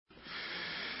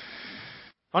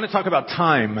I want to talk about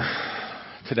time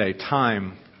today.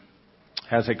 Time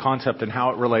as a concept and how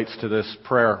it relates to this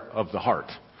prayer of the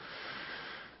heart.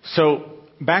 So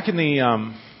back in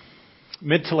the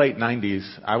mid to late 90s,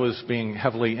 I was being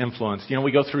heavily influenced. You know,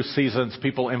 we go through seasons,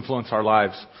 people influence our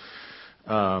lives.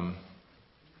 And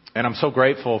I'm so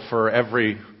grateful for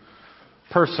every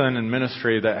person in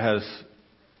ministry that has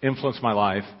influenced my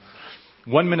life.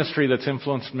 One ministry that's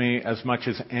influenced me as much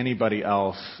as anybody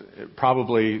else,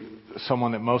 probably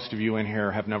someone that most of you in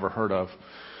here have never heard of,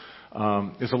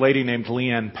 is a lady named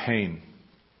Leanne Payne.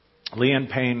 Leanne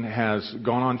Payne has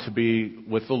gone on to be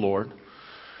with the Lord,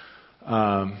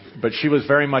 but she was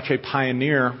very much a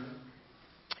pioneer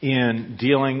in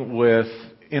dealing with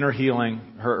inner healing.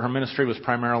 Her ministry was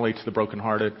primarily to the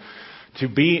brokenhearted. To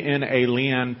be in a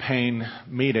Leanne Payne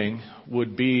meeting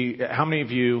would be, how many of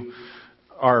you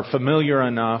are familiar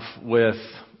enough with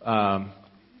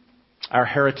our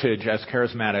heritage as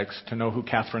charismatics to know who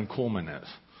Catherine Kuhlman is?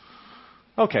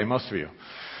 Okay, most of you.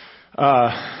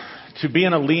 To be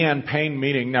in a Leanne Payne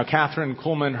meeting. Now, Catherine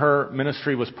Kuhlman, her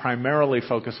ministry was primarily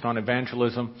focused on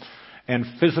evangelism and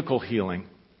physical healing.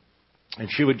 And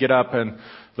she would get up and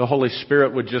the Holy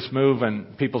Spirit would just move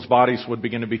and people's bodies would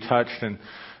begin to be touched and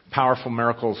powerful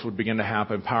miracles would begin to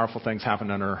happen. Powerful things happened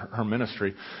in her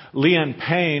ministry. Leanne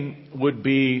Payne would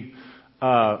be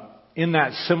in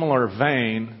that similar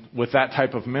vein with that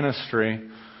type of ministry,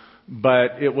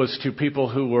 but it was to people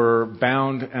who were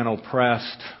bound and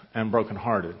oppressed and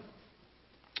brokenhearted.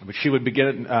 But she would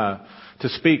begin to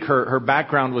speak. Her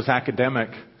background was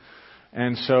academic,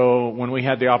 and so when we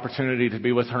had the opportunity to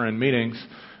be with her in meetings,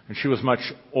 and she was much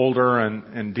older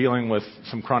and dealing with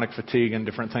some chronic fatigue and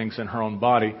different things in her own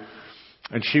body.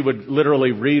 And she would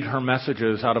literally read her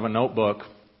messages out of a notebook.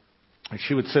 And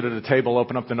she would sit at a table,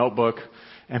 open up the notebook,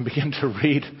 and begin to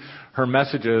read her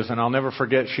messages. And I'll never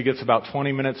forget, she gets about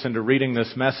 20 minutes into reading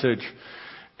this message.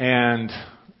 And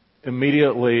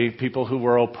immediately, people who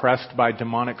were oppressed by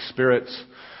demonic spirits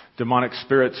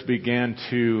began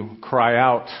to cry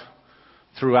out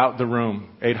throughout the room.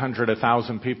 800,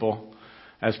 1,000 people.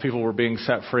 As people were being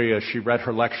set free, as she read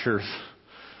her lectures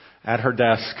at her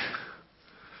desk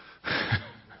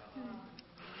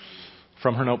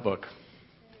from her notebook.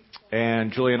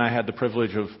 And Julie and I had the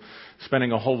privilege of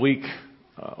spending a whole week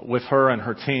with her and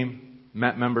her team,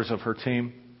 met members of her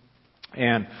team,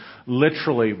 and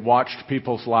literally watched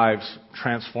people's lives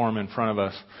transform in front of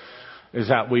us as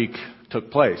that week took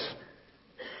place.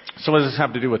 So what does this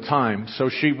have to do with time?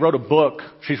 So she wrote a book.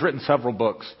 She's written several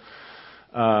books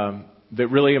that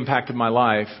really impacted my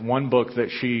life. One book that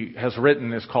she has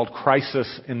written is called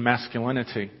Crisis in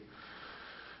Masculinity.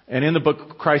 And in the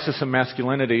book Crisis in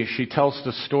Masculinity, she tells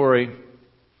the story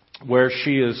where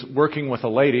she is working with a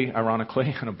lady,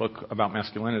 ironically, in a book about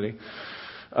masculinity,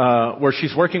 where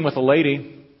she's working with a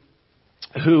lady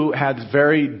who had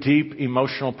very deep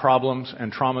emotional problems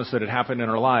and traumas that had happened in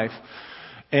her life.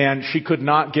 And she could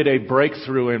not get a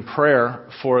breakthrough in prayer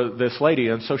for this lady.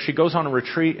 And so she goes on a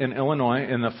retreat in Illinois,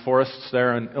 in the forests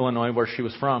there in Illinois where she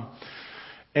was from.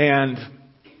 And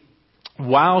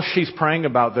while she's praying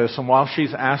about this and while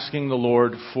she's asking the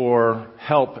Lord for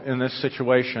help in this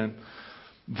situation,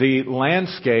 the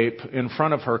landscape in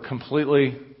front of her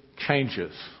completely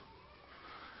changes.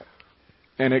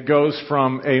 And it goes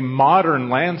from a modern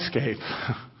landscape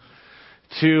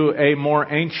to a more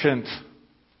ancient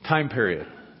time period.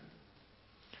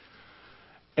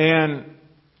 And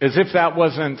as if that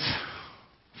wasn't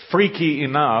freaky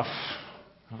enough,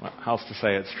 how else to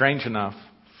say it, strange enough,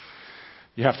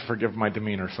 you have to forgive my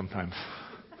demeanor sometimes.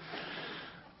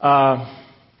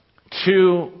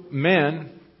 Two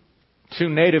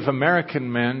Native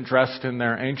American men dressed in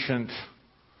their ancient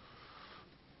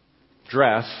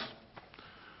dress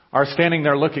are standing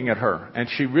there looking at her. And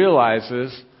she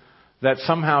realizes that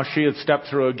somehow she had stepped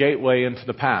through a gateway into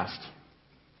the past.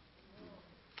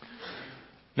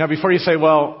 Now, before you say,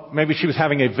 well, maybe she was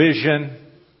having a vision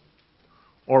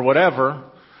or whatever,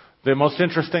 the most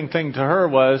interesting thing to her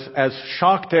was, as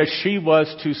shocked as she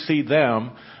was to see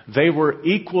them, they were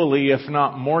equally, if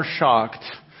not more shocked,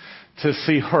 to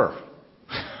see her.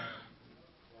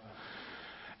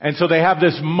 And so they have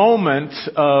this moment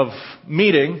of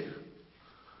meeting,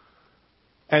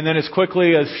 and then as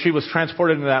quickly as she was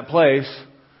transported into that place,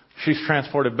 she's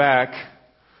transported back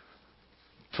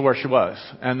to where she was.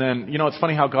 And then, you know, it's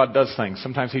funny how God does things.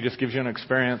 Sometimes He just gives you an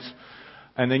experience,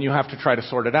 and then you have to try to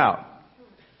sort it out.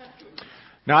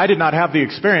 Now, I did not have the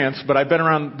experience, but I've been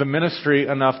around the ministry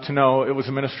enough to know it was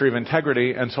a ministry of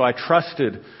integrity, and so I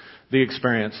trusted the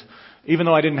experience. Even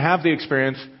though I didn't have the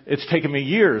experience, it's taken me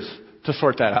years to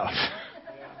sort that out.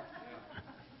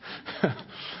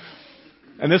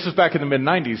 And this is back in the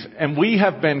mid-90s. And we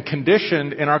have been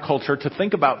conditioned in our culture to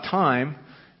think about time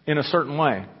in a certain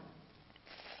way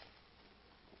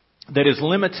that is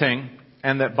limiting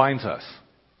and that binds us.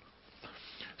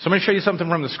 So I'm going to show you something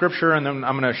from the scripture, and then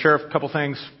I'm going to share a couple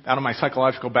things out of my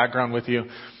psychological background with you.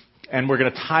 And we're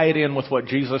going to tie it in with what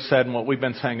Jesus said and what we've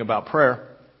been saying about prayer.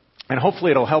 And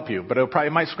hopefully it'll help you, but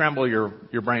it might scramble your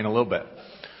brain a little bit.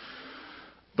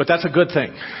 But that's a good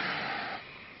thing.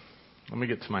 Let me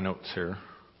get to my notes here.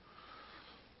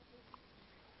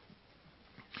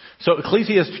 So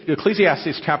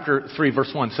Ecclesiastes chapter 3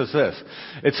 verse 1 says this.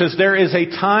 It says, there is a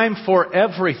time for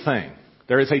everything.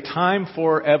 There is a time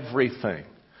for everything.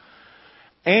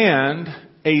 And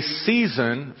a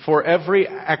season for every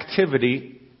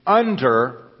activity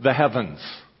under the heavens.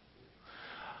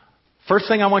 First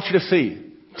thing I want you to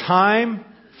see. Time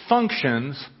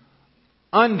functions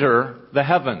under the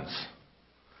heavens.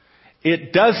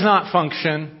 It does not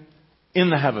function in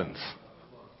the heavens.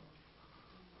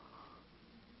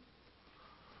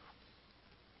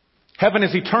 Heaven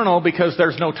is eternal because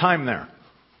there's no time there.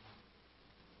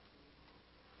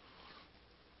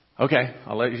 Okay,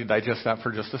 I'll let you digest that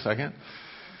for just a second.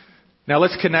 Now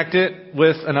let's connect it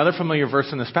with another familiar verse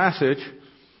in this passage.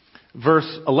 Verse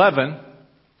 11.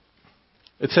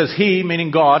 It says, He,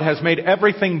 meaning God, has made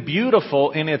everything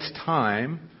beautiful in its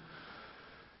time.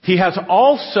 He has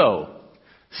also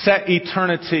set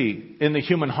eternity in the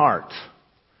human heart.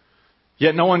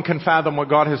 Yet no one can fathom what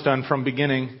God has done from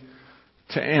beginning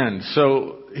to end.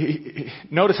 So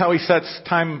notice how He sets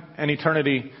time and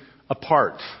eternity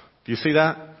apart. Do you see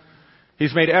that?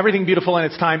 He's made everything beautiful in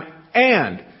its time,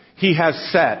 and He has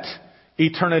set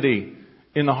eternity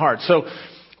in the heart. So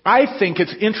I think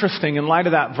it's interesting in light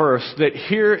of that verse that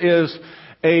here is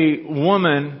a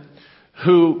woman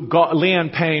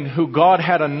Leanne Payne, who God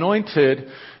had anointed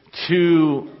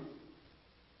to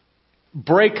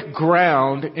break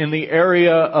ground in the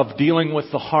area of dealing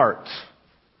with the heart.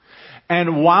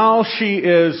 And while she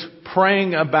is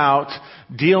praying about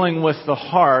dealing with the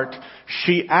heart,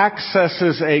 she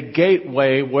accesses a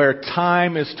gateway where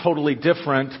time is totally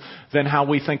different than how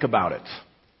we think about it.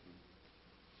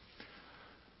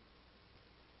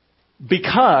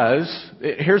 Because,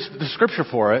 here's the scripture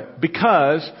for it,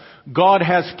 because God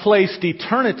has placed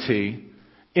eternity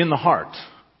in the heart.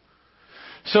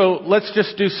 So let's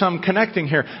just do some connecting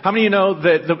here. How many of you know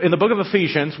that in the book of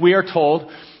Ephesians, we are told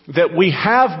that we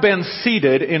have been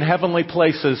seated in heavenly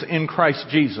places in Christ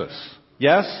Jesus?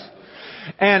 Yes?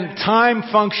 And time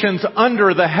functions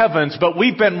under the heavens, but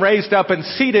we've been raised up and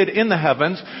seated in the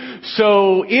heavens.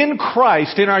 So in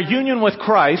Christ, in our union with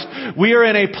Christ, we are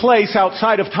in a place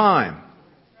outside of time.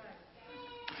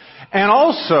 And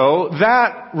also,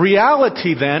 that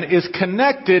reality then is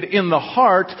connected in the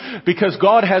heart because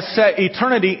God has set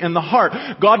eternity in the heart.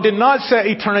 God did not set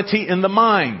eternity in the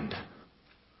mind.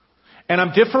 And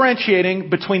I'm differentiating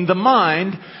between the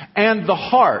mind and the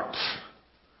heart.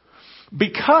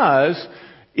 Because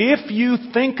if you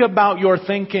think about your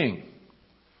thinking.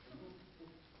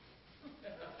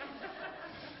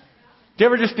 Do you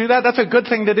ever just do that? That's a good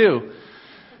thing to do.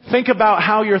 Think about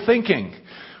how you're thinking.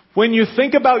 When you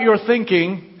think about your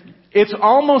thinking, it's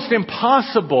almost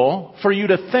impossible for you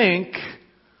to think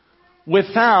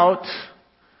without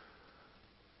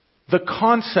the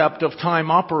concept of time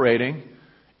operating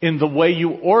in the way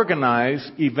you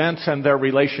organize events and their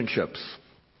relationships.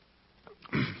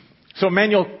 So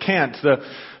Immanuel Kant, the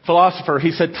philosopher,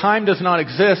 he said, time does not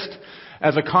exist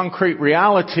as a concrete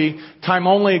reality. Time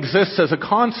only exists as a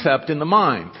concept in the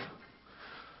mind.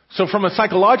 So from a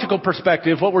psychological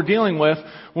perspective, what we're dealing with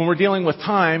when we're dealing with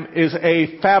time is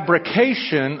a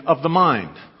fabrication of the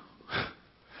mind.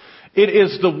 It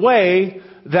is the way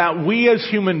that we as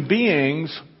human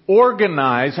beings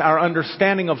organize our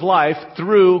understanding of life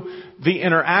through the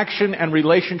interaction and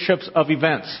relationships of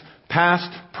events, past,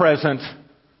 present,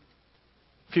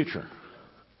 future.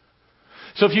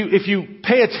 So if you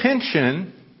pay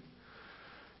attention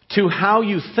to how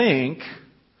you think,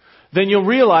 then you'll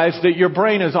realize that your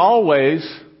brain is always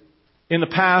in the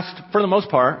past, for the most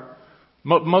part,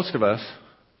 most of us,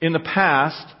 in the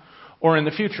past or in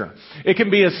the future. It can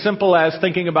be as simple as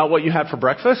thinking about what you had for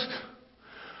breakfast,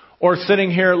 or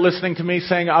sitting here listening to me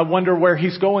saying, I wonder where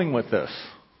he's going with this.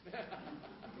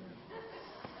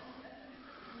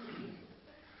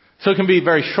 So it can be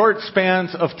very short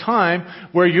spans of time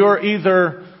where you're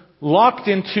either locked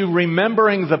into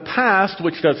remembering the past,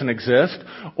 which doesn't exist,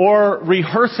 or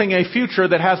rehearsing a future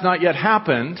that has not yet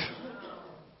happened.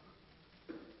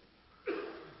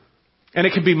 And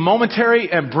it can be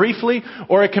momentary and briefly,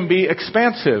 or it can be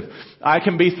expansive. I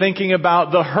can be thinking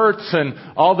about the hurts and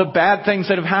all the bad things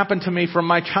that have happened to me from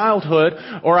my childhood,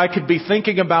 or I could be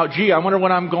thinking about, I wonder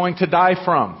what I'm going to die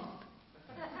from.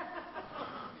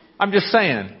 I'm just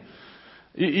saying.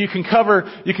 You can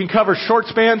cover short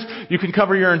spans, you can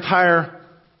cover your entire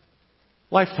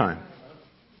lifetime.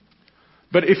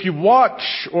 But if you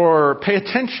watch or pay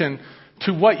attention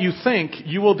to what you think,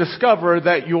 you will discover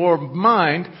that your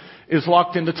mind is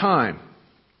locked into time.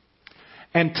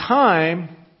 And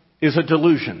time is a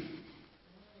delusion.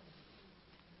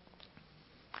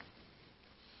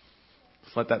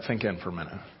 Let's let that sink in for a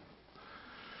minute.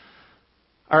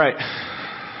 All right.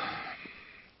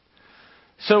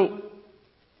 So,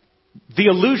 the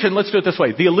illusion, let's do it this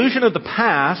way. The illusion of the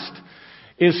past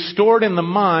is stored in the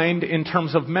mind in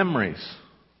terms of memories.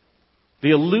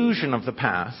 The illusion of the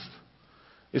past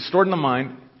is stored in the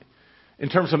mind in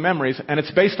terms of memories, and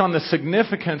it's based on the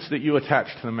significance that you attach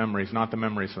to the memories, not the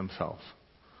memories themselves.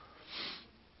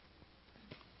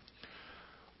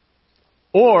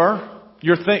 Or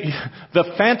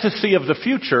the fantasy of the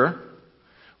future,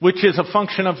 which is a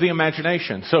function of the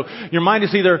imagination. So your mind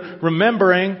is either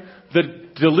remembering the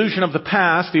illusion of the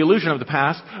past,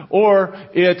 or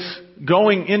it's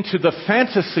going into the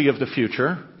fantasy of the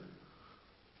future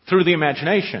through the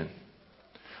imagination.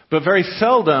 But very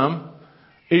seldom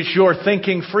is your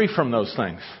thinking free from those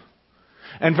things.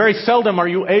 And very seldom are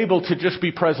you able to just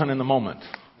be present in the moment.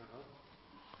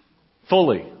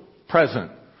 Fully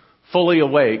present, fully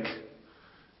awake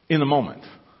in the moment.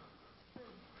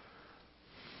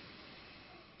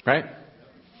 Right?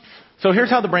 So here's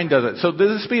how the brain does it. So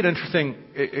this would be an interesting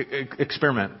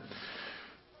experiment.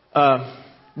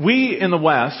 We in the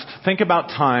West think about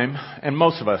time, and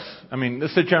most of us,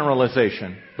 this is a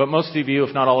generalization, but most of you,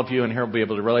 if not all of you in here, will be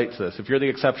able to relate to this. If you're the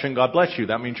exception, God bless you.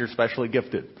 That means you're specially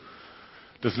gifted.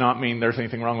 Does not mean there's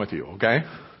anything wrong with you, okay?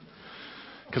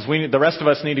 Because the rest of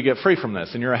us need to get free from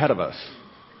this, and you're ahead of us.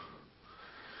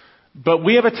 But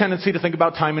we have a tendency to think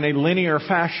about time in a linear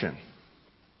fashion.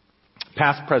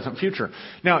 Past, present, future.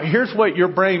 Now, here's what your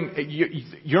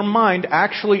mind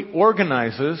actually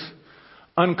organizes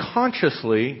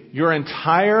unconsciously your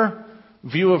entire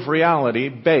view of reality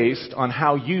based on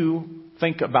how you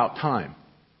think about time.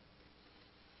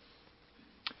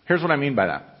 Here's what I mean by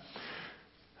that.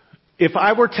 If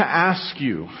I were to ask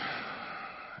you,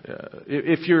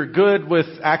 if you're good with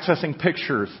accessing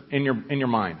pictures in your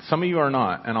mind, some of you are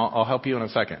not, and I'll help you in a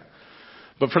second.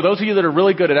 But for those of you that are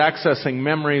really good at accessing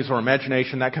memories or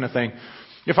imagination, that kind of thing,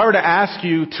 if I were to ask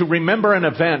you to remember an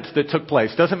event that took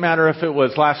place, doesn't matter if it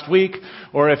was last week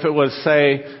or if it was,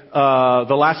 say,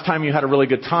 the last time you had a really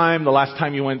good time, the last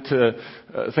time you went to,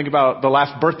 think about the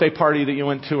last birthday party that you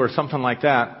went to or something like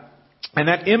that. And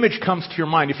that image comes to your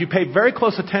mind. If you pay very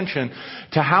close attention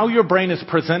to how your brain is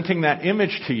presenting that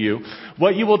image to you,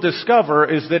 what you will discover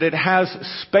is that it has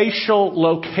spatial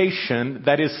location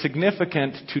that is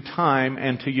significant to time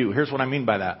and to you. Here's what I mean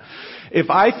by that. If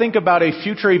I think about a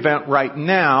future event right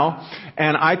now,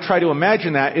 and I try to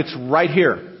imagine that, it's right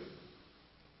here.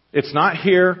 It's not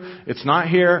here, it's not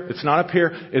here, it's not up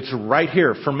here, it's right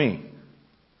here for me.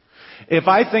 If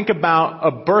I think about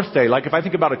a birthday, like if I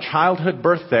think about a childhood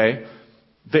birthday,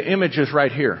 the image is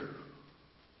right here.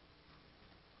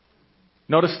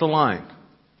 Notice the line.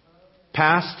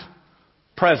 Past,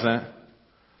 present,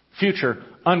 future.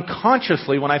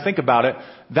 Unconsciously, when I think about it,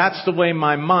 that's the way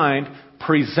my mind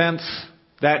presents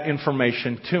that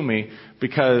information to me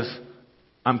because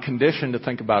I'm conditioned to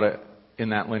think about it in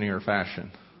that linear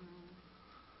fashion.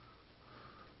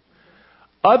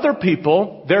 Other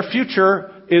people, their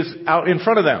future is out in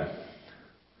front of them.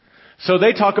 So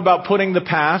they talk about putting the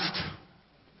past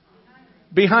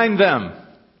behind them.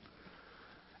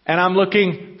 And I'm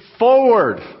looking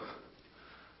forward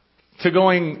to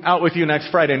going out with you next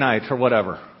Friday night or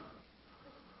whatever.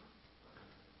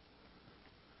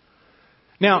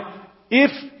 Now,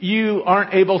 if you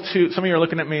aren't able to, some of you are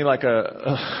looking at me like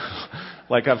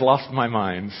like I've lost my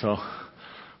mind,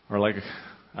 or like,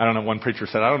 I don't know, one preacher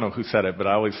said, I don't know who said it, but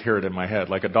I always hear it in my head,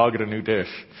 like a dog at a new dish.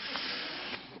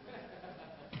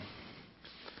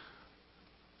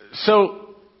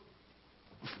 So,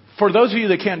 for those of you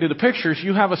that can't do the pictures,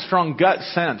 you have a strong gut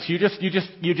sense. You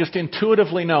just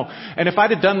intuitively know. And if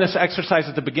I'd have done this exercise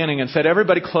at the beginning and said,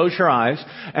 everybody close your eyes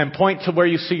and point to where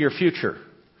you see your future.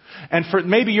 And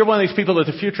maybe you're one of these people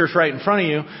that the future is right in front of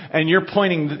you and you're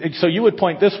pointing, so you would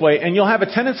point this way and you'll have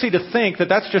a tendency to think that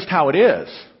that's just how it is.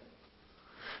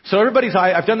 So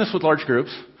I've done this with large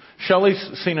groups. Shelley's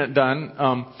seen it done.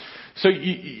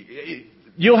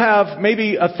 You'll have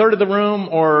maybe a third of the room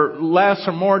or less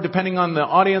or more, depending on the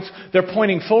audience. They're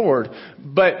pointing forward.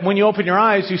 But when you open your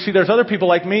eyes, you see there's other people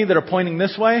like me that are pointing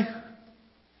this way.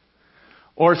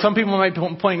 Or some people might be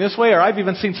pointing this way. Or I've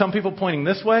even seen some people pointing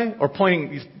this way. Or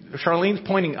Charlene's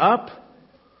pointing up.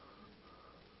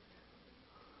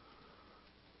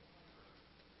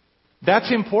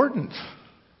 That's important.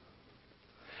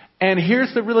 And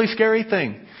here's the really scary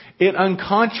thing. It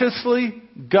unconsciously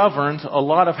governs a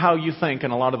lot of how you think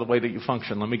and a lot of the way that you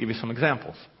function. Let me give you some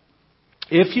examples.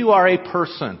 If you are a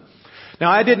person, now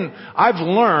I've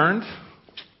learned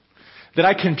that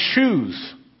I can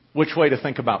choose which way to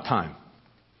think about time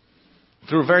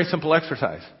through a very simple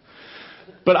exercise.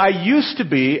 But I used to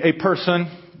be a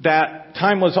person that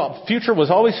future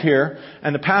was always here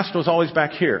and the past was always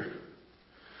back here.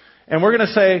 And we're going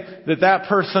to say that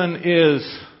person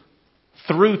is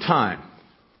through time.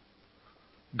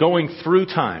 Going through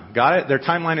time. Got it? Their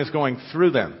timeline is going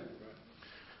through them.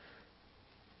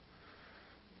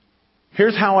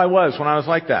 Here's how I was when I was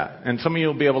like that. And some of you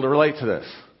will be able to relate to this.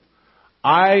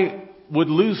 I would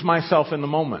lose myself in the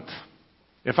moment.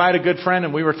 If I had a good friend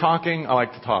and we were talking, I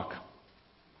like to talk.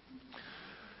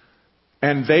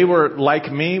 And they were like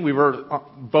me. We were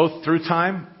both through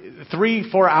time.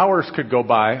 3-4 hours could go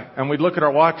by and we'd look at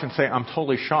our watch and say, I'm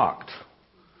totally shocked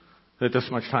that this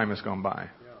much time has gone by.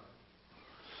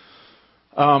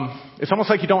 It's almost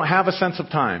like you don't have a sense of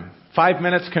time. 5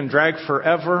 minutes can drag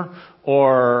forever,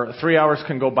 or 3 hours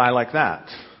can go by like that.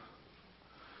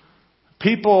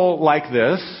 People like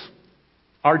this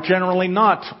are generally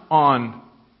not on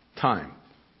time.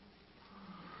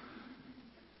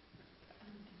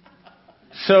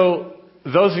 So,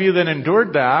 those of you that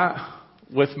endured that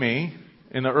with me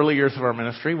in the early years of our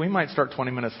ministry, we might start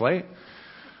 20 minutes late.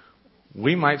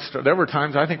 There were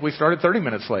times I think we started 30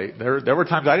 minutes late. There were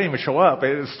times I didn't even show up.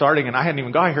 It was starting and I hadn't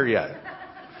even got here yet.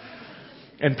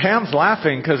 And Pam's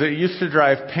laughing because it used to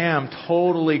drive Pam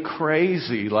totally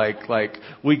crazy. Like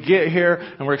we get here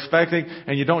and we're expecting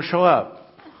and you don't show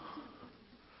up.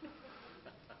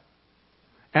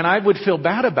 And I would feel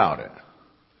bad about it.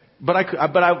 But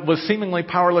I was seemingly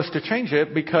powerless to change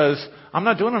it because I'm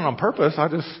not doing it on purpose.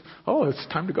 It's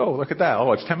time to go. Look at that.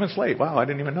 Oh, it's 10 minutes late. Wow, I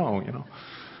didn't even know,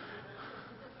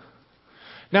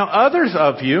 Now, others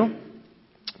of you,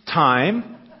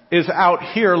 time is out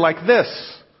here like this.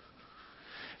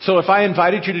 So if I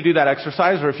invited you to do that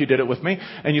exercise, or if you did it with me,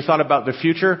 and you thought about the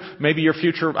future, maybe your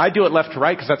future, I do it left to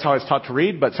right because that's how I was taught to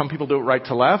read, but some people do it right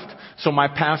to left. So my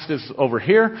past is over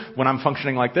here when I'm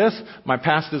functioning like this. My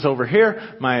past is over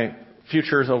here. My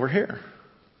future is over here.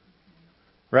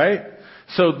 Right?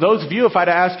 So those of you, if I'd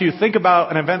asked you, think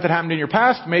about an event that happened in your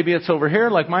past, maybe it's over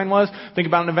here like mine was. Think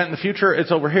about an event in the future,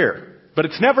 it's over here. But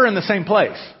it's never in the same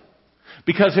place.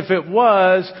 Because if it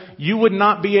was, you would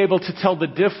not be able to tell the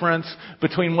difference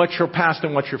between what's your past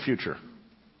and what's your future.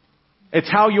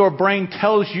 It's how your brain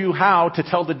tells you how to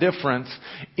tell the difference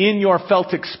in your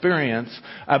felt experience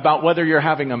about whether you're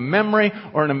having a memory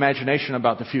or an imagination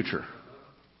about the future.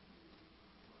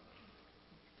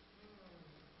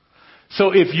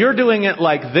 So if you're doing it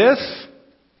like this,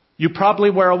 you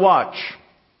probably wear a watch.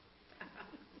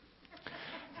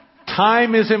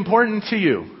 Time is important to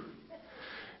you.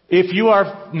 If you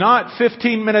are not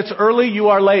 15 minutes early, you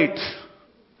are late.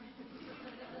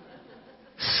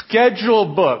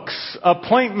 Schedule books,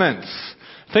 appointments,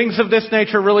 things of this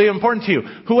nature are really important to you.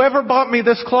 Whoever bought me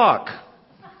this clock,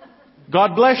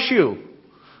 God bless you.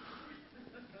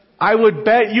 I would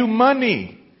bet you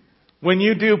money when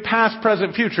you do past,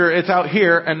 present, future, it's out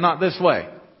here and not this way.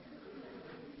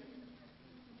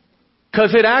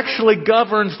 Because it actually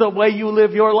governs the way you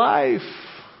live your life.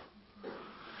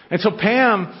 And so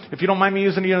Pam, if you don't mind me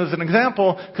using you as an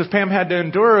example, because Pam had to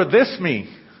endure this me.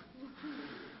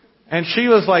 And she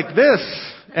was like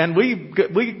this, and we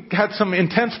had some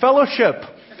intense fellowship.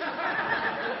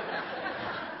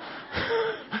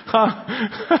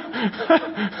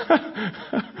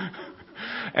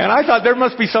 And I thought there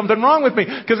must be something wrong with me.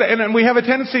 And we have a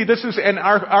tendency, and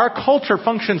our culture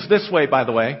functions this way, by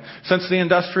the way, since the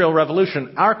Industrial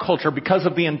Revolution. Our culture, because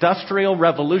of the Industrial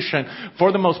Revolution,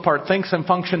 for the most part, thinks and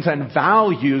functions and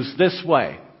values this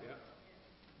way.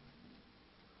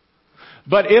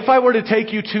 But if I were to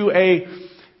take you to a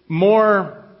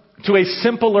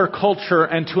simpler culture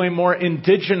and to a more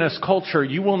indigenous culture,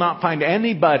 you will not find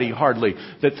anybody hardly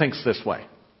that thinks this way.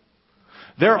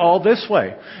 They're all this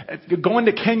way. Going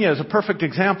to Kenya is a perfect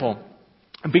example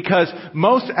because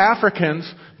most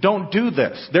Africans don't do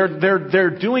this.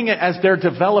 They're doing it as they're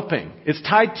developing. It's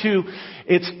tied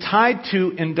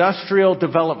to industrial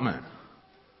development.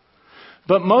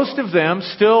 But most of them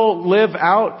still live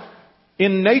out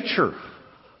in nature.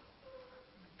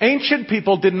 Ancient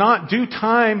people did not do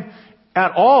time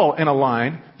at all in a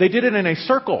line. They did it in a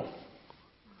circle,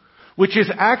 which is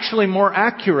actually more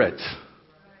accurate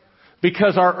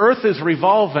because our earth is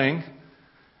revolving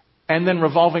and then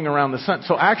revolving around the sun.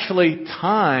 So actually,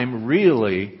 time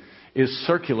really is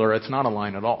circular. It's not a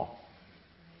line at all.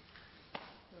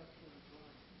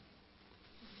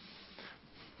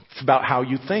 It's about how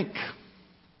you think.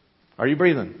 Are you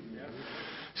breathing?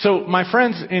 So my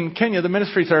friends in Kenya, the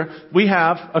ministries there, we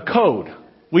have a code.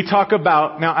 We talk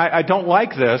about, now I don't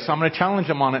like this. I'm going to challenge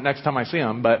them on it next time I see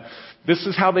them, but this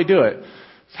is how they do it.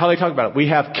 It's how they talk about it. We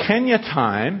have Kenya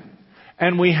time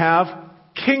and we have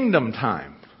kingdom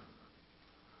time.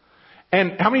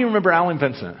 And how many remember Alan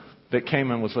Vincent that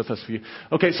came and was with us for you?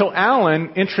 Okay, so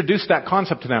Alan introduced that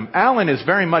concept to them. Alan is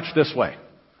very much this way.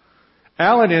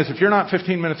 Alan is, if you're not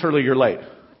 15 minutes early, you're late.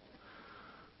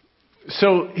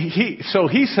 So he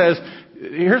says,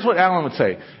 here's what Alan would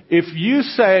say. If you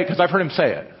say, because I've heard him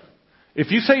say it,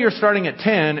 if you say you're starting at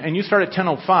 10 and you start at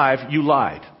 10:05, you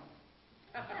lied.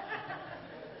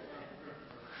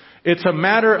 It's a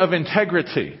matter of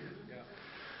integrity.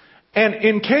 And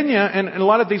in Kenya and a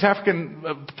lot of these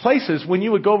African places, when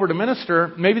you would go over to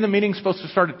minister, maybe the meeting's supposed to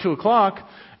start at 2 o'clock,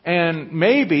 and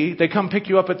maybe they come pick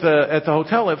you up at the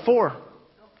hotel at 4.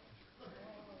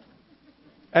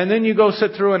 And then you go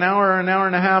sit through an hour and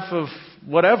a half of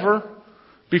whatever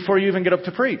before you even get up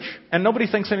to preach. And nobody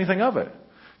thinks anything of it.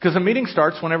 Because the meeting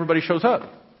starts when everybody shows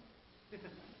up.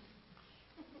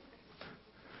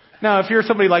 Now, if you're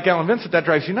somebody like Alan Vincent, that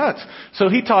drives you nuts. So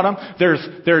he taught them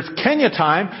there's Kenya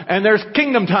time and there's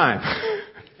kingdom time.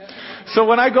 So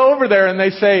when I go over there and they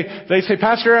say,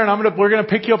 Pastor Aaron, we're going to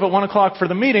pick you up at 1 o'clock for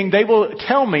the meeting, they will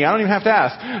tell me, I don't even have to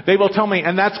ask, they will tell me,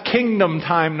 and that's kingdom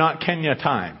time, not Kenya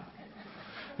time.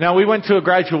 Now, we went to a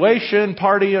graduation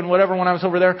party and whatever when I was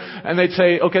over there, and they'd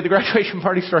say, okay, the graduation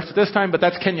party starts at this time, but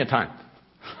that's Kenya time.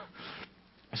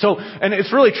 So, and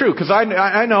it's really true, because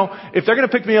I know if they're going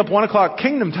to pick me up 1 o'clock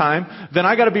kingdom time, then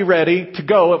I got to be ready to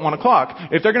go at 1 o'clock.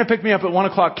 If they're going to pick me up at 1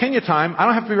 o'clock Kenya time, I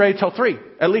don't have to be ready till 3,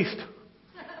 at least.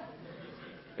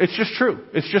 It's just true.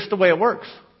 It's just the way it works.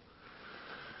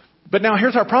 But now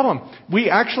here's our problem. We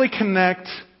actually connect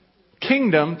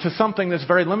kingdom to something that's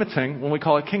very limiting when we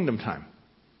call it kingdom time.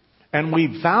 And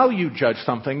we value judge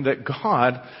something that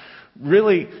God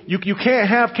really, you can't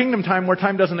have kingdom time where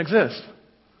time doesn't exist.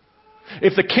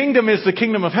 If the kingdom is the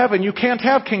kingdom of heaven, you can't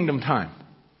have kingdom time.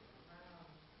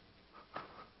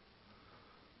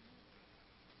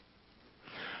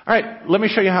 All right, let me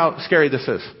show you how scary this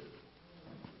is.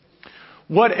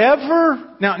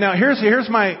 Now here's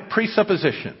my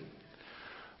presupposition.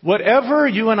 Whatever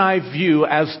you and I view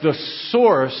as the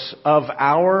source of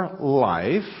our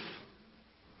life,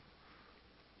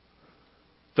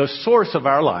 the source of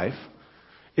our life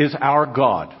is our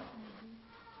God.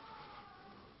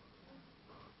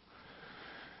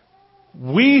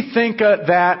 We think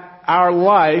that our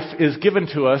life is given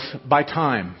to us by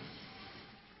time.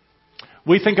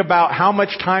 We think about how much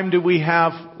time do we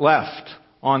have left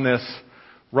on this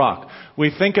rock.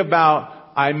 We think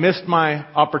about, I missed my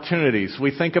opportunities.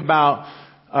 We think about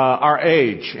our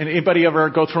age. And anybody ever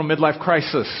go through a midlife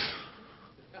crisis?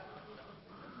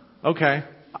 Okay.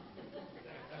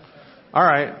 All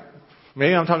right.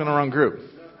 Maybe I'm talking to the wrong group.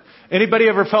 Anybody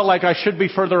ever felt like I should be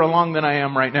further along than I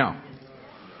am right now?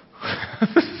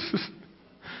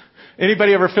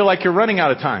 Anybody ever feel like you're running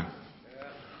out of time?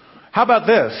 How about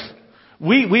this?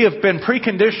 We have been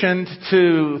preconditioned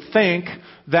to think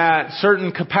that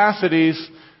certain capacities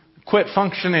quit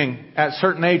functioning at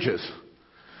certain ages.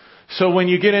 So when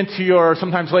you get into your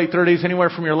sometimes late 30s, anywhere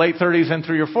from your late 30s and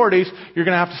through your 40s, you're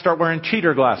going to have to start wearing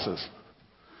cheater glasses.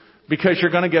 Because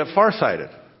you're going to get farsighted.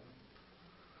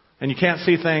 And you can't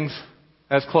see things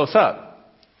as close up.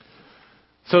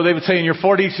 So they would say in your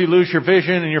 40s you lose your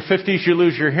vision, in your 50s you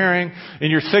lose your hearing,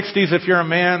 in your 60s if you're a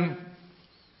man,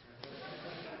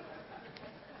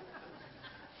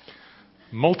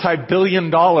 multi-billion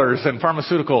dollars in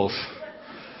pharmaceuticals.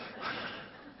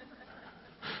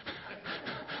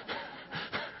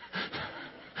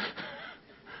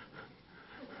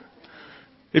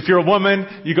 If you're a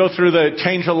woman, you go through the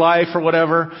change of life or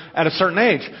whatever at a certain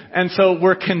age. And so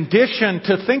we're conditioned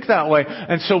to think that way.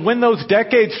 And so when those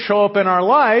decades show up in our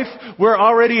life, we're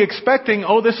already expecting,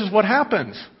 oh, this is what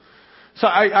happens. So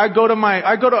I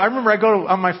remember I go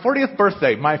on my 40th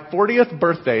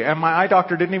birthday, and my eye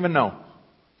doctor didn't even know.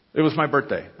 It was my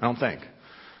birthday, I don't think.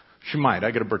 She might.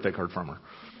 I get a birthday card from her.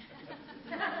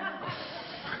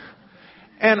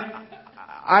 And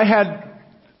I had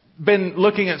been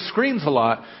looking at screens a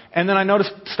lot, and then I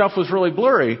noticed stuff was really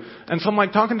blurry. And so I'm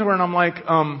like talking to her, and I'm like,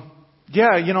 yeah,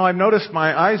 I've noticed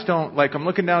my eyes don't, I'm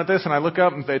looking down at this and I look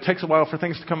up and it takes a while for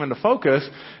things to come into focus.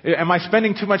 Am I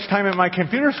spending too much time at my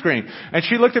computer screen? And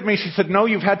she looked at me, she said, no,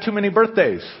 you've had too many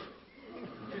birthdays.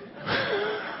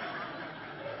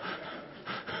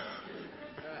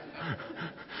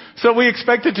 So we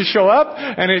expect it to show up,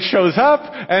 and it shows up,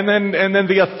 and then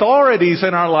the authorities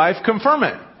in our life confirm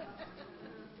it.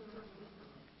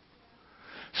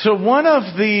 So one of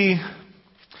the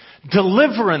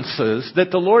deliverances that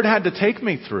the Lord had to take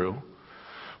me through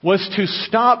was to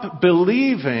stop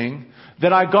believing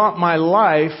that I got my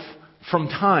life from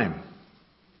time.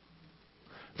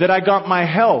 That I got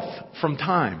my health from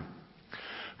time.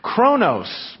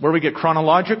 Chronos, where we get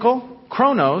chronological,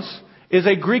 Chronos is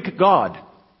a Greek god.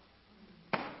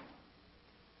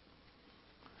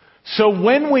 So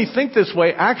when we think this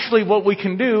way, actually what we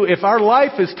can do, if our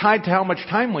life is tied to how much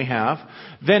time we have,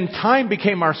 then time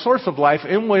became our source of life,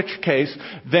 in which case,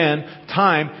 then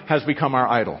time has become our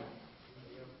idol.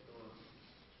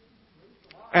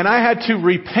 And I had to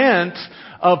repent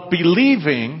of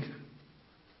believing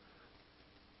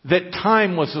that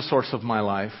time was the source of my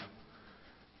life.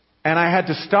 And I had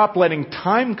to stop letting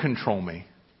time control me.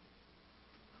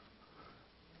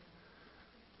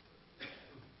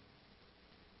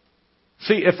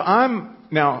 See, if I'm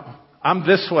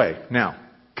this way now,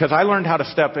 because I learned how to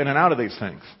step in and out of these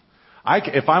things.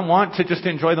 If I want to just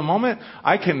enjoy the moment,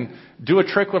 I can do a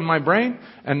trick with my brain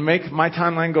and make my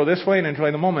timeline go this way and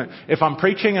enjoy the moment. If I'm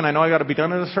preaching and I know I got to be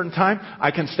done at a certain time,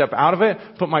 I can step out of it,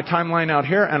 put my timeline out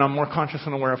here, and I'm more conscious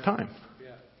and aware of time.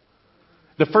 Yeah.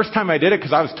 The first time I did it,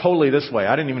 because I was totally this way,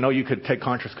 I didn't even know you could take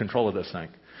conscious control of this thing.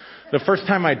 The first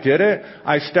time I did it,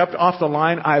 I stepped off the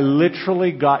line. I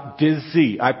literally got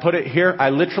dizzy. I put it here.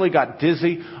 I literally got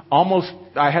dizzy. Almost,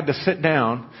 I had to sit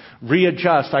down,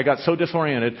 readjust. I got so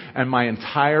disoriented, and my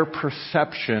entire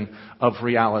perception of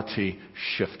reality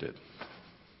shifted.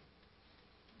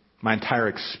 My entire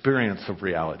experience of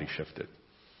reality shifted.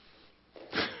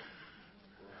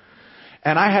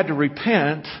 And I had to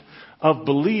repent of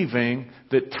believing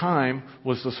that time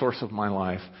was the source of my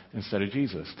life instead of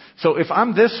Jesus. So if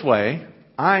I'm this way,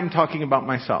 I'm talking about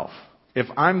myself. If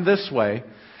I'm this way,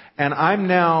 and I'm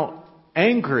now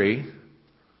angry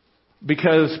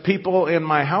because people in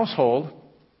my household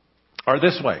are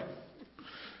this way,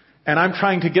 and I'm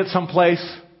trying to get someplace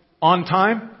on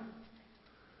time,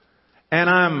 and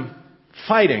I'm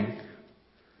fighting,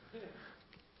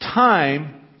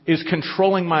 time is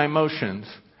controlling my emotions.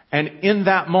 And in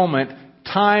that moment,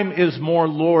 time is more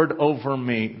Lord over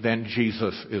me than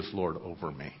Jesus is Lord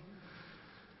over me.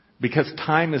 Because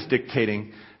time is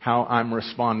dictating how I'm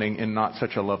responding in not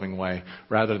such a loving way,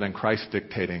 rather than Christ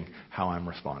dictating how I'm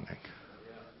responding.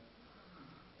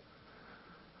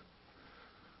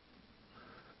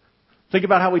 Think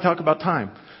about how we talk about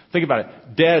time. Think about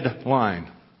it. Deadline.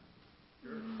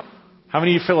 How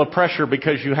many of you feel a pressure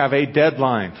because you have a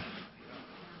deadline?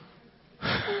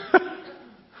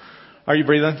 Are you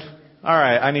breathing? All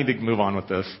right, I need to move on with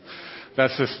this.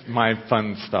 That's just my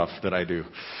fun stuff that I do.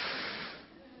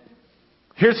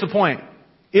 Here's the point.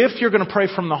 If you're going to pray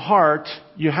from the heart,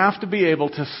 you have to be able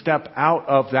to step out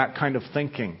of that kind of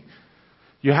thinking.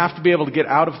 You have to be able to get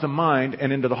out of the mind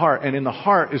and into the heart. And in the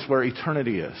heart is where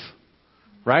eternity is.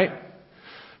 Right?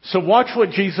 So watch what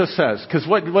Jesus says. Because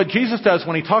what Jesus does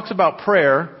when he talks about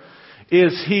prayer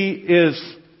is he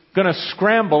is going to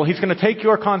scramble. He's going to take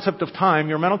your concept of time,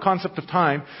 your mental concept of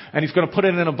time, and he's going to put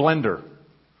it in a blender.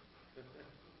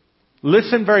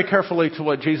 Listen very carefully to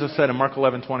what Jesus said in Mark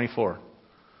 11:24.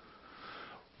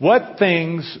 What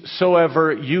things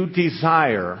soever you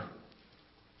desire,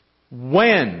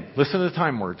 listen to the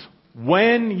time words,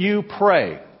 when you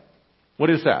pray. What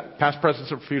is that? Past,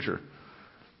 present, or future?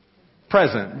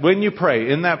 Present. When you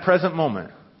pray, in that present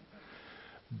moment,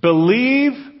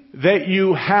 believe that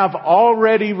you have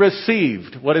already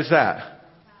received. What is that?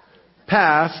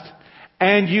 Past.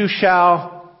 And you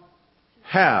shall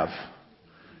have.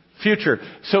 Future.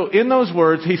 So in those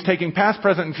words, he's taking past,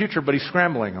 present, and future, but he's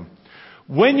scrambling them.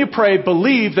 When you pray,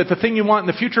 believe that the thing you want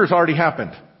in the future has already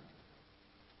happened.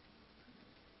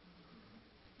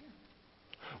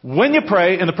 When you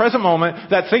pray, in the present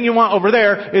moment, that thing you want over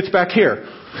there, it's back here.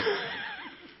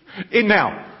 In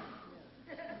now.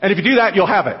 And if you do that, you'll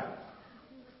have it.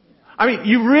 I mean,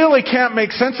 you really can't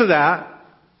make sense of that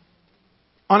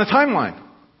on a timeline.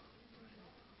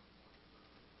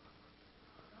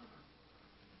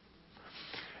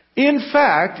 In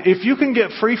fact, if you can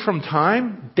get free from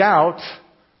time, doubt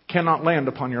cannot land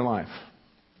upon your life.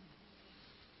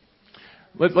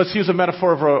 Let's use a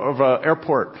metaphor of an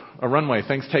airport, a runway,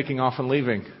 things taking off and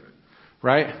leaving,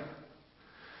 right?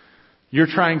 You're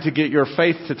trying to get your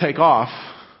faith to take off,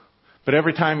 But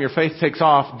every time your faith takes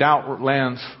off, doubt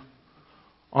lands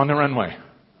on the runway.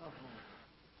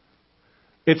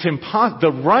 It's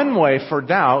the runway for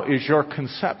doubt is your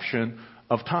conception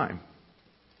of time.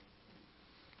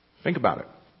 Think about it.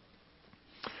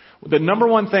 The number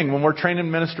one thing when we're training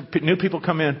minister, new people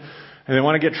come in and they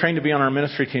want to get trained to be on our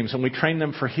ministry teams, and we train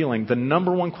them for healing. The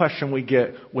number one question we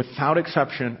get, without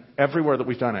exception, everywhere that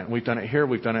we've done it, we've done it here,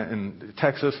 we've done it in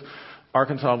Texas,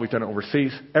 Arkansas, we've done it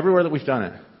overseas, everywhere that we've done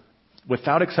it,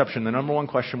 without exception, the number one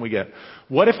question we get,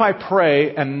 what if I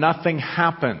pray and nothing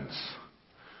happens?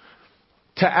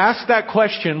 To ask that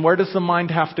question, where does the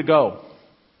mind have to go?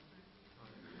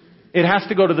 It has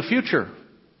to go to the future.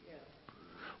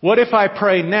 What if I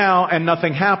pray now and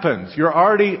nothing happens? You're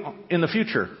already in the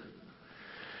future.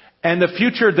 And the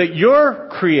future that you're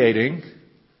creating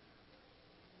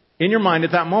in your mind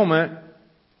at that moment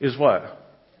is what?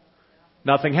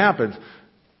 Nothing happens.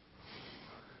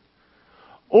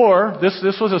 Or,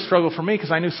 this was a struggle for me because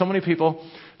I knew so many people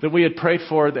that we had prayed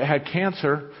for that had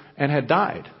cancer and had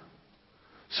died.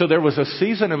 So there was a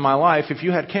season in my life, if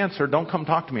you had cancer, don't come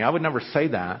talk to me. I would never say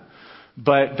that,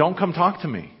 but don't come talk to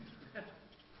me.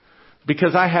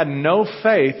 Because I had no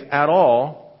faith at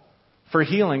all for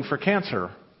healing for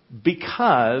cancer.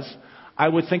 Because I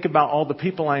would think about all the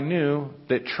people I knew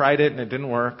that tried it and it didn't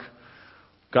work,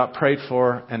 got prayed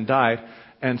for and died.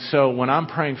 And so when I'm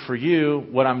praying for you,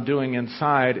 what I'm doing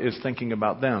inside is thinking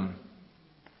about them.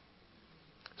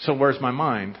 So where's my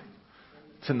mind?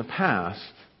 It's in the past.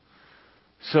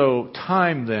 So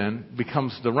time then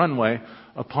becomes the runway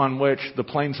upon which the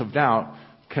planes of doubt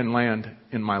can land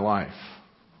in my life.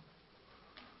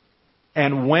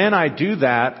 And when I do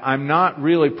that, I'm not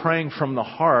really praying from the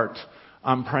heart,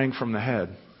 I'm praying from the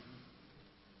head.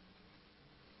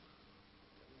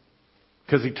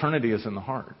 Because eternity is in the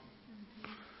heart.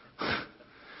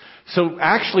 So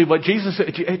actually what Jesus,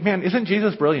 man, isn't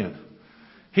Jesus brilliant?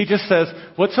 He just says,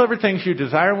 whatsoever things you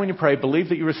desire when you pray, believe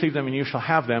that you receive them and you shall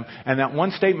have them. And that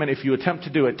one statement, if you attempt to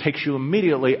do it, takes you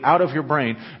immediately out of your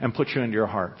brain and puts you into your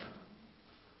heart.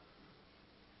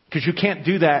 Because you can't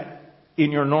do that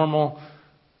in your normal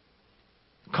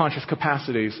conscious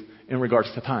capacities in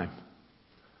regards to time.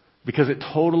 Because it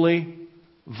totally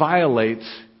violates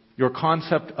your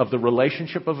concept of the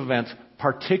relationship of events,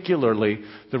 particularly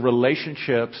the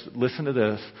relationships, listen to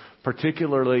this,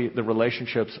 particularly the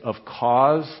relationships of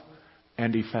cause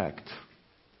and effect.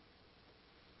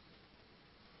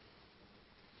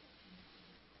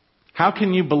 How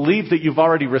can you believe that you've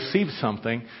already received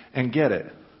something and get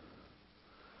it?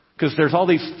 Because there's all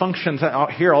these functions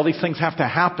out here, all these things have to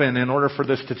happen in order for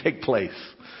this to take place.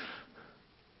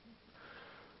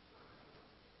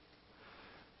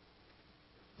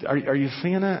 Are you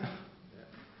seeing it?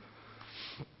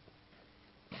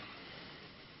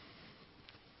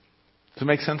 Does it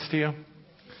make sense to you?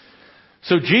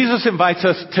 So Jesus invites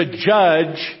us to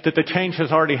judge that the change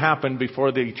has already happened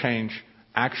before the change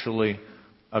actually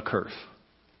occurs.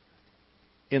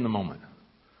 In the moment.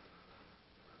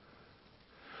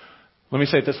 Let me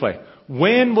say it this way.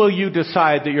 When will you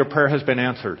decide that your prayer has been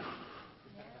answered?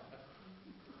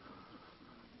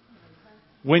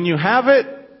 When you have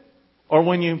it or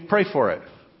when you pray for it?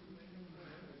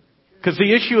 Because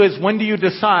the issue is, when do you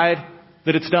decide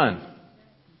that it's done?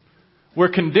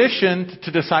 We're conditioned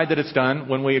to decide that it's done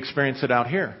when we experience it out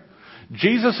here.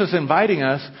 Jesus is inviting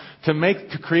us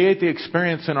to create the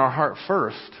experience in our heart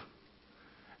first.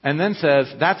 And then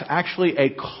says that's actually a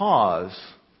cause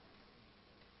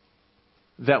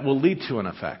that will lead to an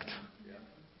effect.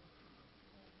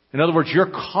 In other words,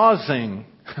 you're causing.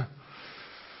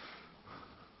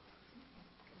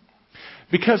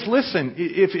 Because listen,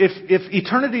 if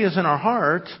eternity is in our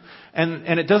heart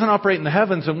and it doesn't operate in the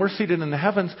heavens and we're seated in the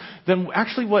heavens, then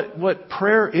actually what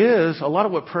prayer is, a lot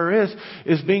of what prayer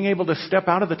is being able to step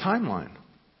out of the timeline.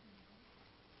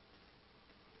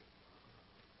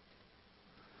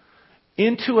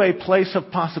 Into a place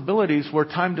of possibilities where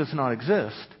time does not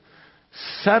exist.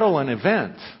 Settle an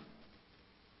event.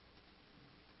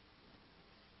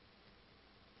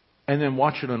 And then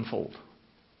watch it unfold.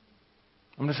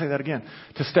 I'm going to say that again.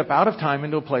 To step out of time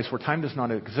into a place where time does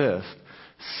not exist,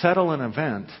 settle an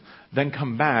event, then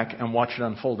come back and watch it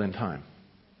unfold in time.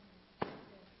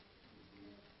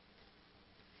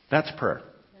 That's prayer.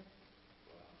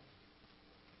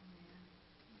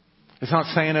 It's not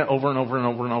saying it over and over and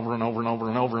over and over and over and over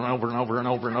and over and over and over and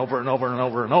over and over and over and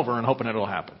over and over and hoping it'll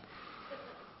happen.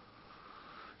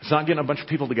 It's not getting a bunch of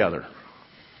people together.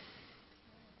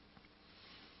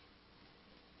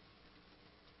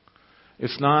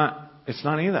 It's not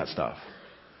any of that stuff.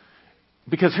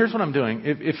 Because here's what I'm doing.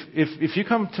 If you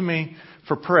come to me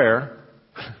for prayer,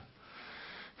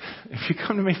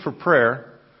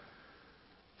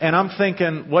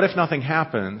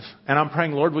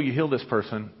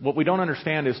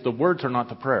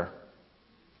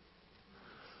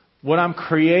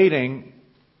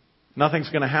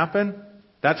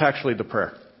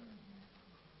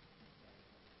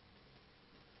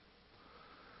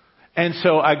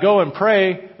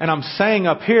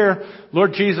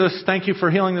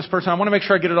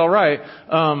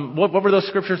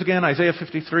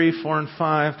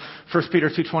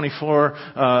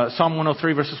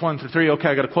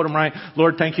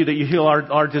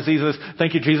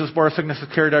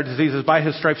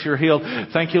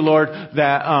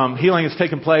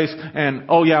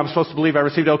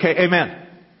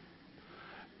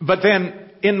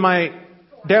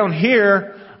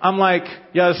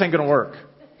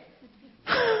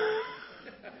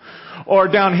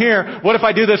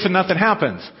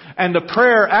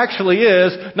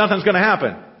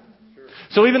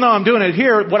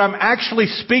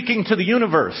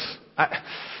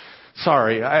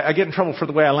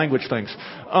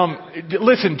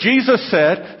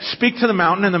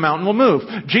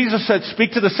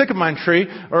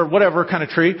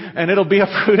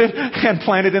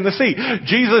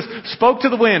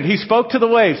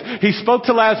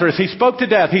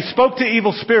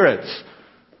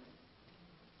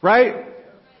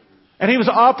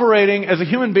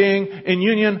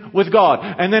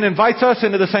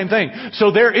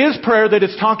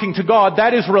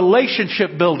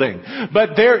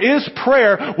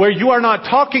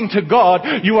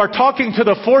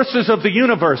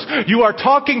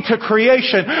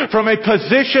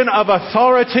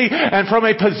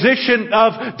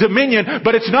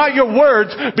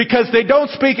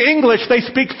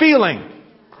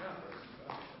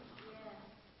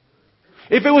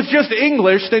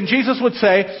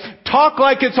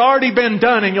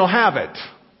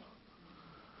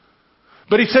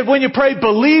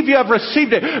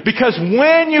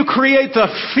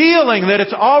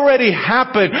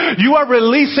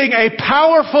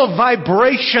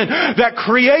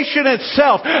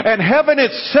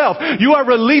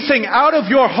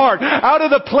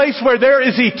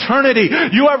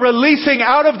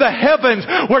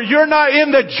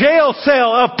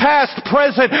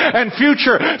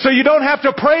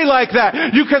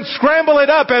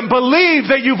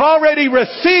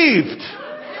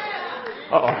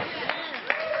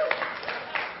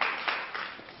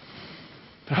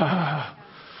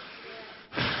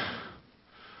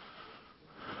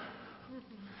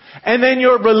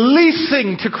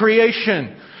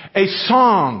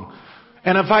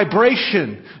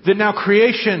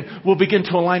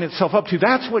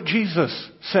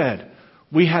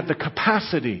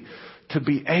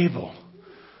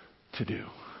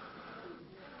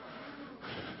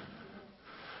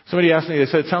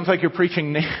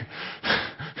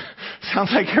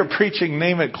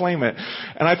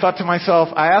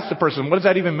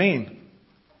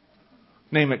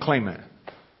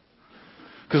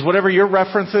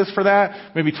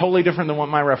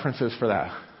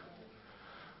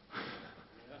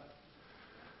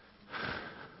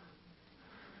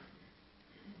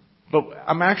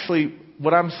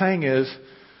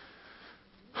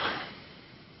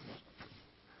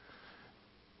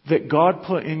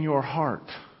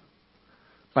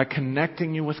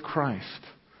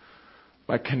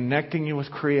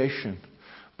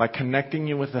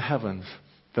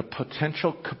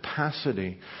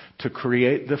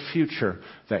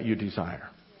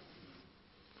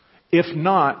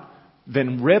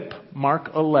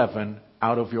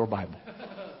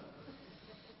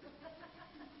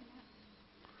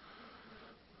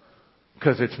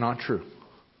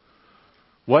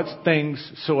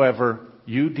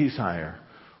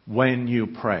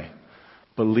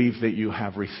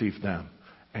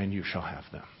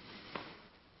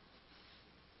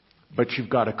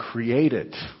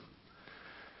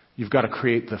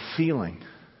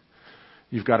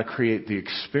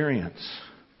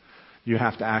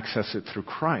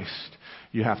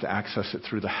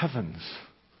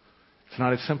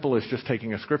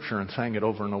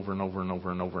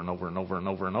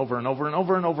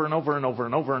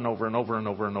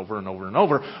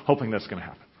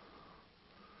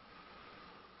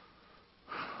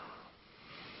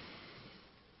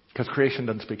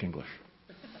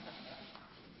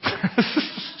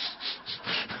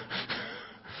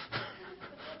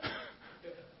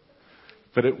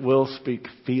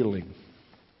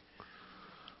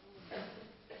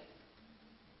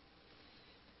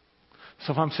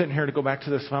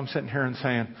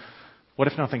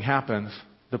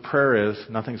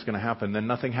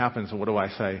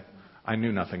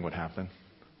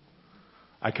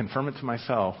 I confirm it to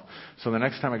myself. So the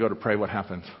next time I go to pray, what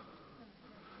happens?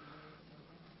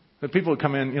 The people would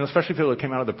come in, especially people that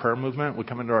came out of the prayer movement, would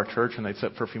come into our church and they'd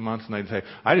sit for a few months and they'd say,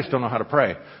 I just don't know how to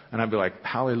pray. And I'd be like,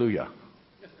 hallelujah.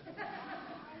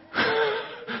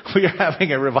 We are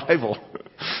having a revival.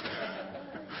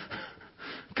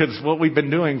 Because what we've been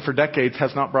doing for decades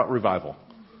has not brought revival.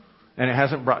 And it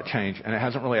hasn't brought change. And it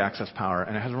hasn't really accessed power.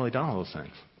 And it hasn't really done all those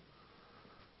things.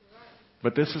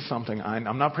 But this is something,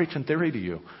 I'm not preaching theory to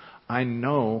you. I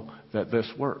know that this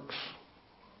works.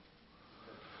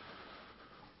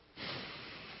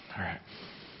 All right.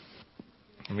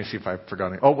 Let me see if I forgot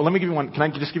anything. Oh, well, let me give you one. Can I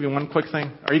just give you one quick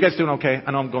thing? Are you guys doing okay?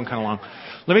 I know I'm going kind of long.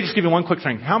 Let me just give you one quick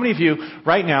thing. How many of you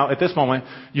right now at this moment,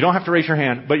 you don't have to raise your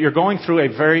hand, but you're going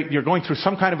through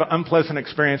some kind of an unpleasant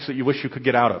experience that you wish you could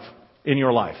get out of in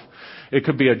your life? It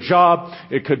could be a job.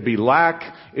 It could be lack.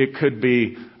 It could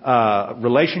be a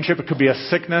relationship. It could be a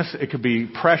sickness. It could be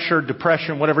pressure,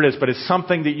 depression, whatever it is. But it's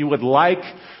something that you would like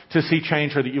to see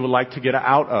change or that you would like to get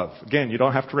out of. Again, you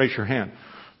don't have to raise your hand.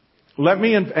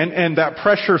 And that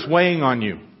pressure's weighing on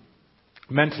you.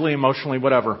 Mentally, emotionally,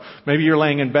 whatever. Maybe you're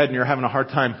laying in bed and you're having a hard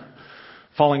time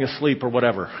falling asleep or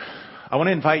whatever. I want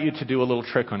to invite you to do a little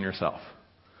trick on yourself.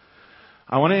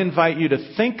 I want to invite you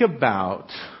to think about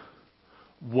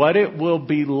what it will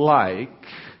be like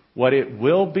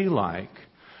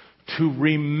to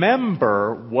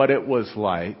remember what it was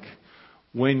like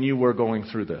when you were going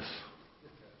through this.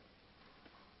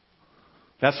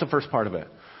 That's the first part of it.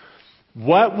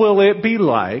 What will it be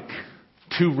like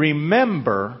to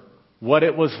remember what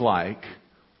it was like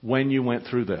when you went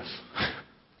through this?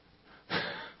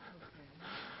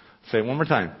 Say it one more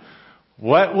time.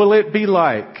 What will it be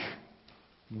like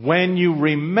when you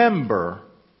remember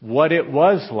what it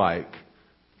was like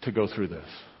to go through this?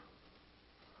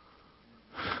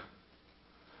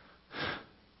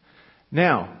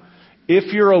 Now,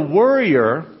 if you're a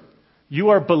worrier,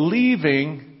 you are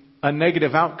believing a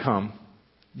negative outcome.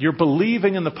 You're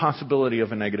believing in the possibility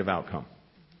of a negative outcome.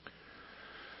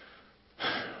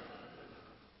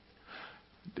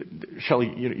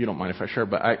 Shelley, you don't mind if I share,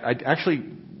 but I actually,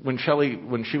 when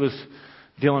she was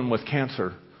dealing with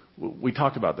cancer, we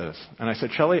talked about this. And I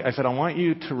said, Shelley, I want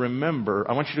you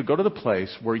to go to the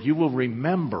place where you will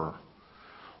remember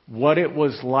what it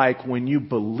was like when you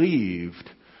believed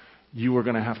you were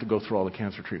going to have to go through all the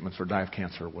cancer treatments or die of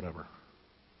cancer or whatever.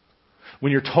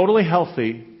 When you're totally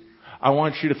healthy, I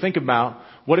want you to think about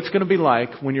what it's going to be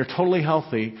like when you're totally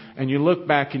healthy and you look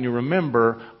back and you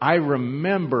remember, I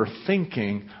remember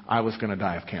thinking I was going to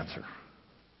die of cancer.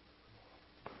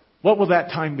 What will that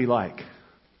time be like?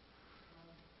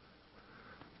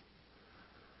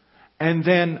 And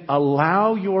then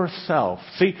allow yourself.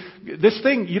 See, this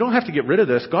thing, you don't have to get rid of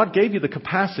this. God gave you the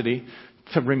capacity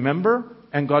to remember,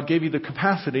 and God gave you the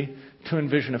capacity to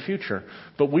envision a future.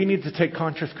 But we need to take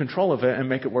conscious control of it and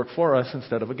make it work for us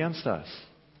instead of against us.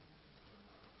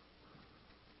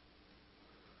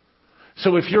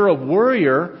 So if you're a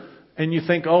worrier and you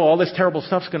think, all this terrible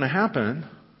stuff's going to happen,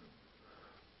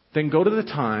 then go to the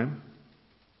time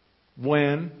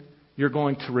when you're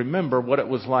going to remember what it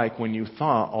was like when you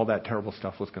thought all that terrible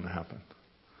stuff was going to happen.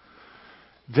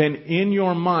 Then in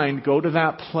your mind, go to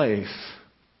that place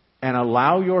and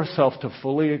allow yourself to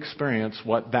fully experience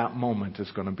what that moment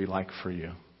is going to be like for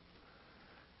you.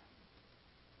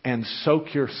 And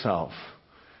soak yourself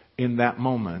in that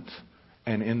moment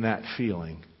and in that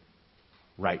feeling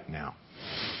right now.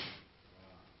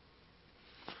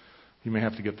 You may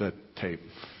have to get the tape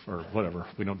or whatever.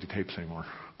 We don't do tapes anymore.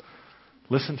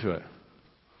 Listen to it.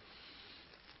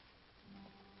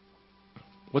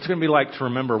 What's it going to be like to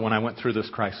remember when I went through this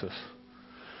crisis?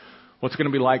 What's it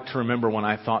going to be like to remember when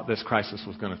I thought this crisis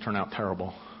was going to turn out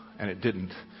terrible and it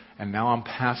didn't? And now I'm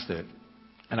past it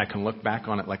and I can look back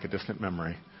on it like a distant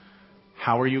memory.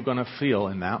 How are you going to feel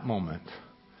in that moment?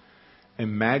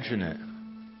 Imagine it.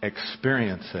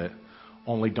 Experience it.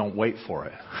 Only don't wait for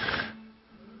it.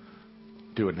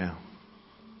 Do it now.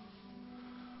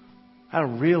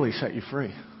 That'll really set you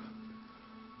free.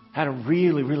 That'll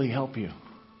really, really help you.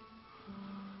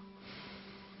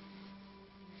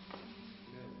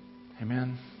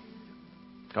 Amen.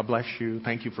 God bless you.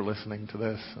 Thank you for listening to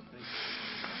this.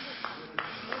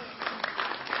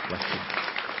 Bless you.